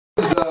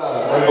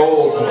an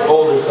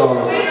older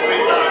song,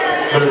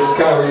 but it's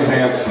kind of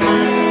revamped.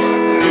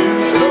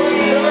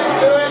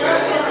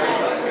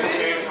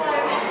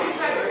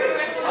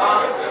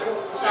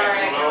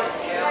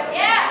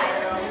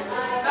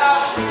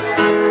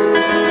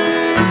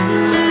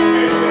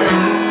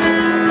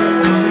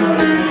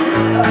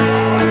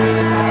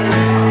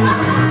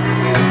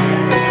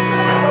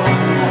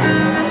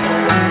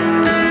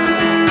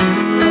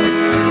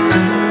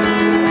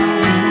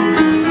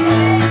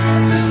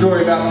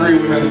 Story about three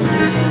women.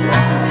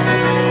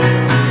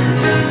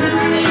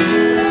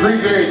 Three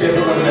very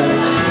different women.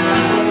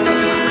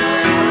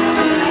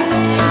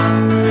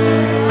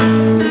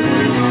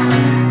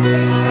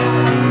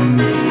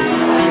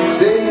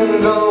 Say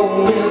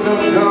hello with a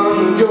gun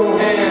in your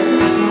hand.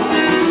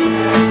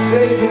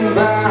 Say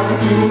goodbye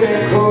to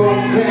that cold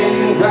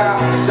pain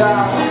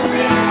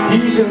outside.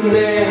 He's a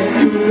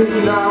man you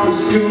can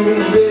always do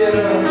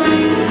better.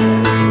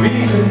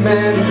 He's a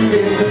man who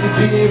gets the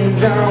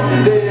demons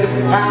out there.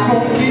 I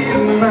won't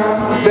give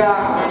my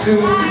God to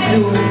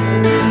you,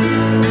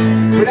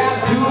 but I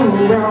do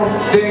wrong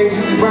things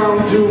you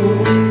won't do.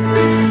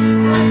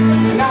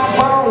 And I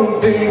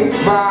won't think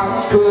about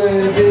it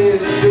 'cause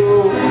it's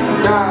true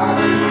now.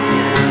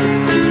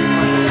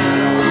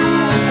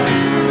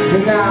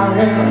 And now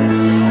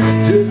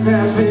I'm just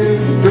passing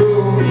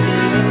through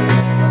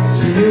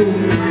to you.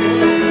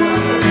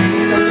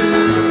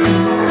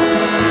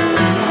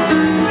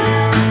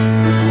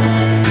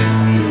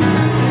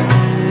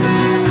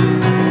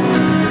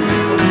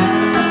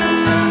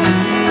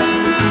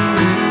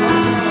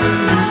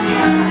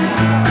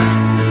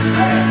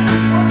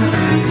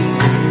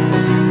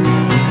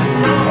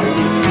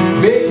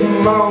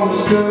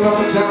 Monster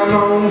upside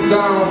on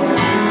down.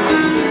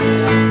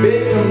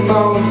 Big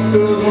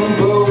monster on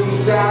both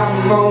sides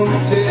of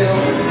motel.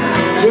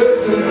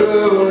 Just a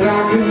girl I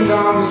can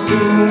always do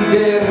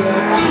better.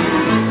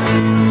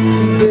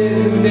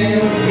 There's an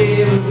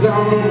evils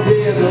on the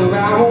river. I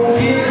won't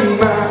give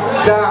my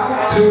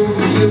life to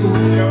you,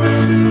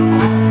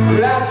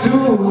 but I do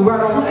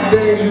wrong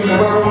things you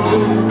won't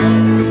do.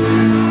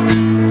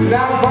 And I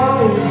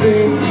won't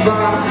think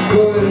twice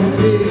 'cause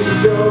it's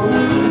show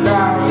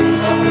now.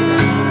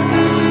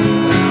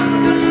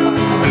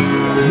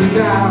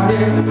 Now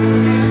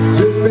I'm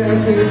just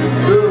passing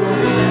through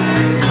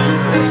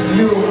to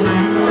you.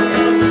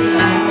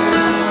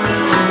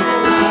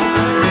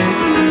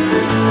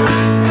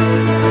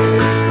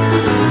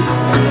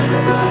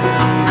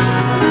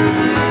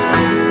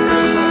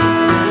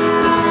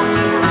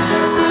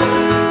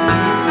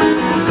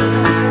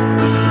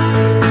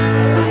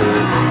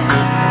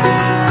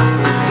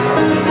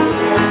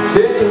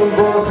 Tell your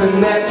boyfriend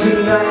that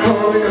you're not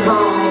coming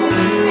home.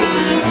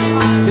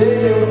 Tell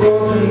your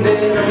boyfriend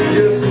that I'm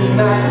just a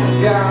nice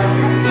guy,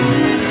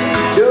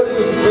 just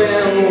a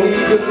friend. We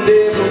could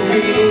never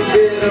be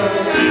better.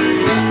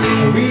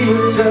 We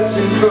were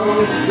touching from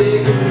the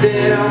second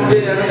that I'm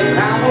better.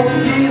 I won't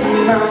give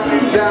my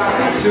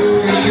life to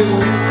you,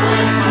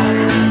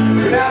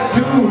 but I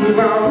do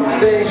wrong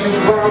things you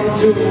won't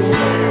do.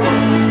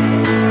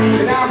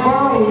 And I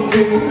won't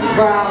think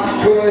twice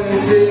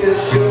 'cause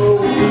it's show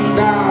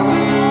now.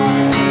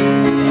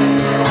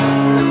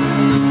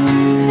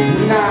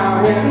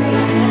 Now I'm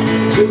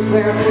just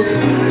passing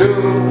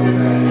through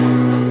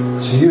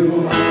to you.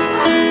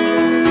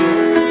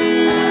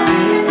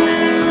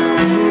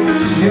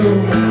 To you.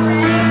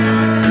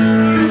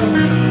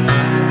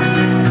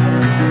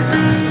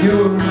 To you.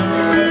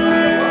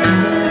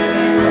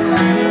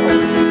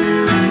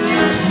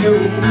 To you.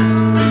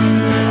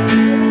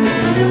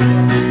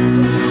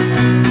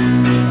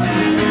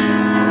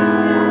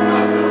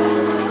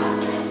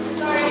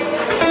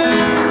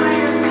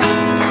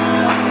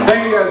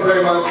 Thank you guys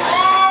very much.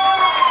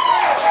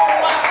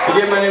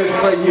 Again, my name is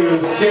Clay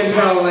Hughes, James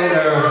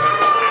Atlanta.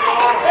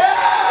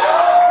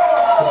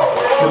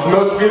 The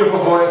most beautiful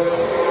voice.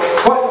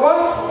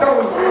 What?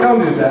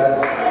 Don't do that.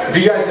 If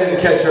you guys didn't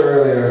catch her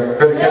earlier,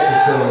 better catch her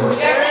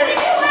soon.